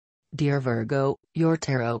Dear Virgo, your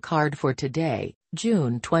tarot card for today,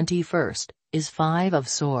 June 21st, is Five of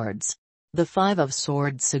Swords. The Five of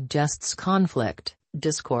Swords suggests conflict,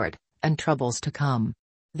 discord, and troubles to come.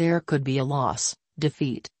 There could be a loss,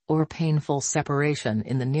 defeat, or painful separation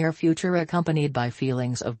in the near future accompanied by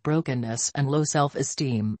feelings of brokenness and low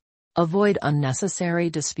self-esteem. Avoid unnecessary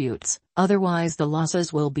disputes, otherwise the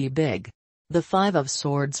losses will be big. The Five of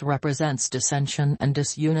Swords represents dissension and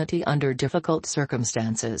disunity under difficult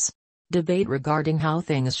circumstances. Debate regarding how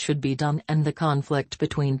things should be done and the conflict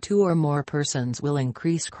between two or more persons will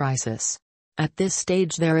increase crisis. At this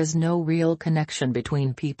stage there is no real connection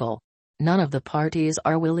between people. None of the parties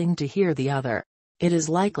are willing to hear the other. It is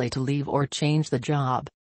likely to leave or change the job.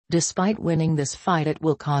 Despite winning this fight, it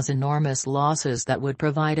will cause enormous losses that would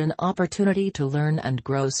provide an opportunity to learn and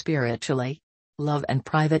grow spiritually. Love and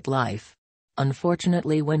private life.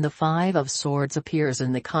 Unfortunately, when the Five of Swords appears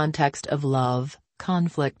in the context of love,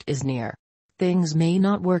 conflict is near. Things may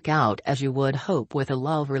not work out as you would hope with a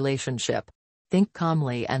love relationship. Think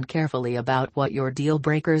calmly and carefully about what your deal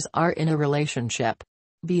breakers are in a relationship.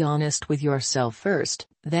 Be honest with yourself first,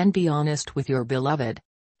 then be honest with your beloved.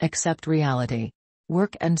 Accept reality.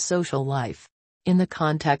 Work and social life. In the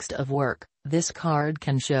context of work, this card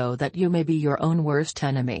can show that you may be your own worst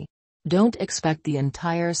enemy. Don't expect the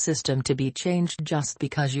entire system to be changed just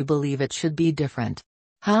because you believe it should be different.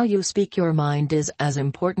 How you speak your mind is as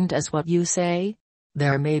important as what you say.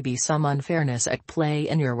 There may be some unfairness at play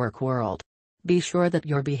in your work world. Be sure that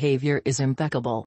your behavior is impeccable.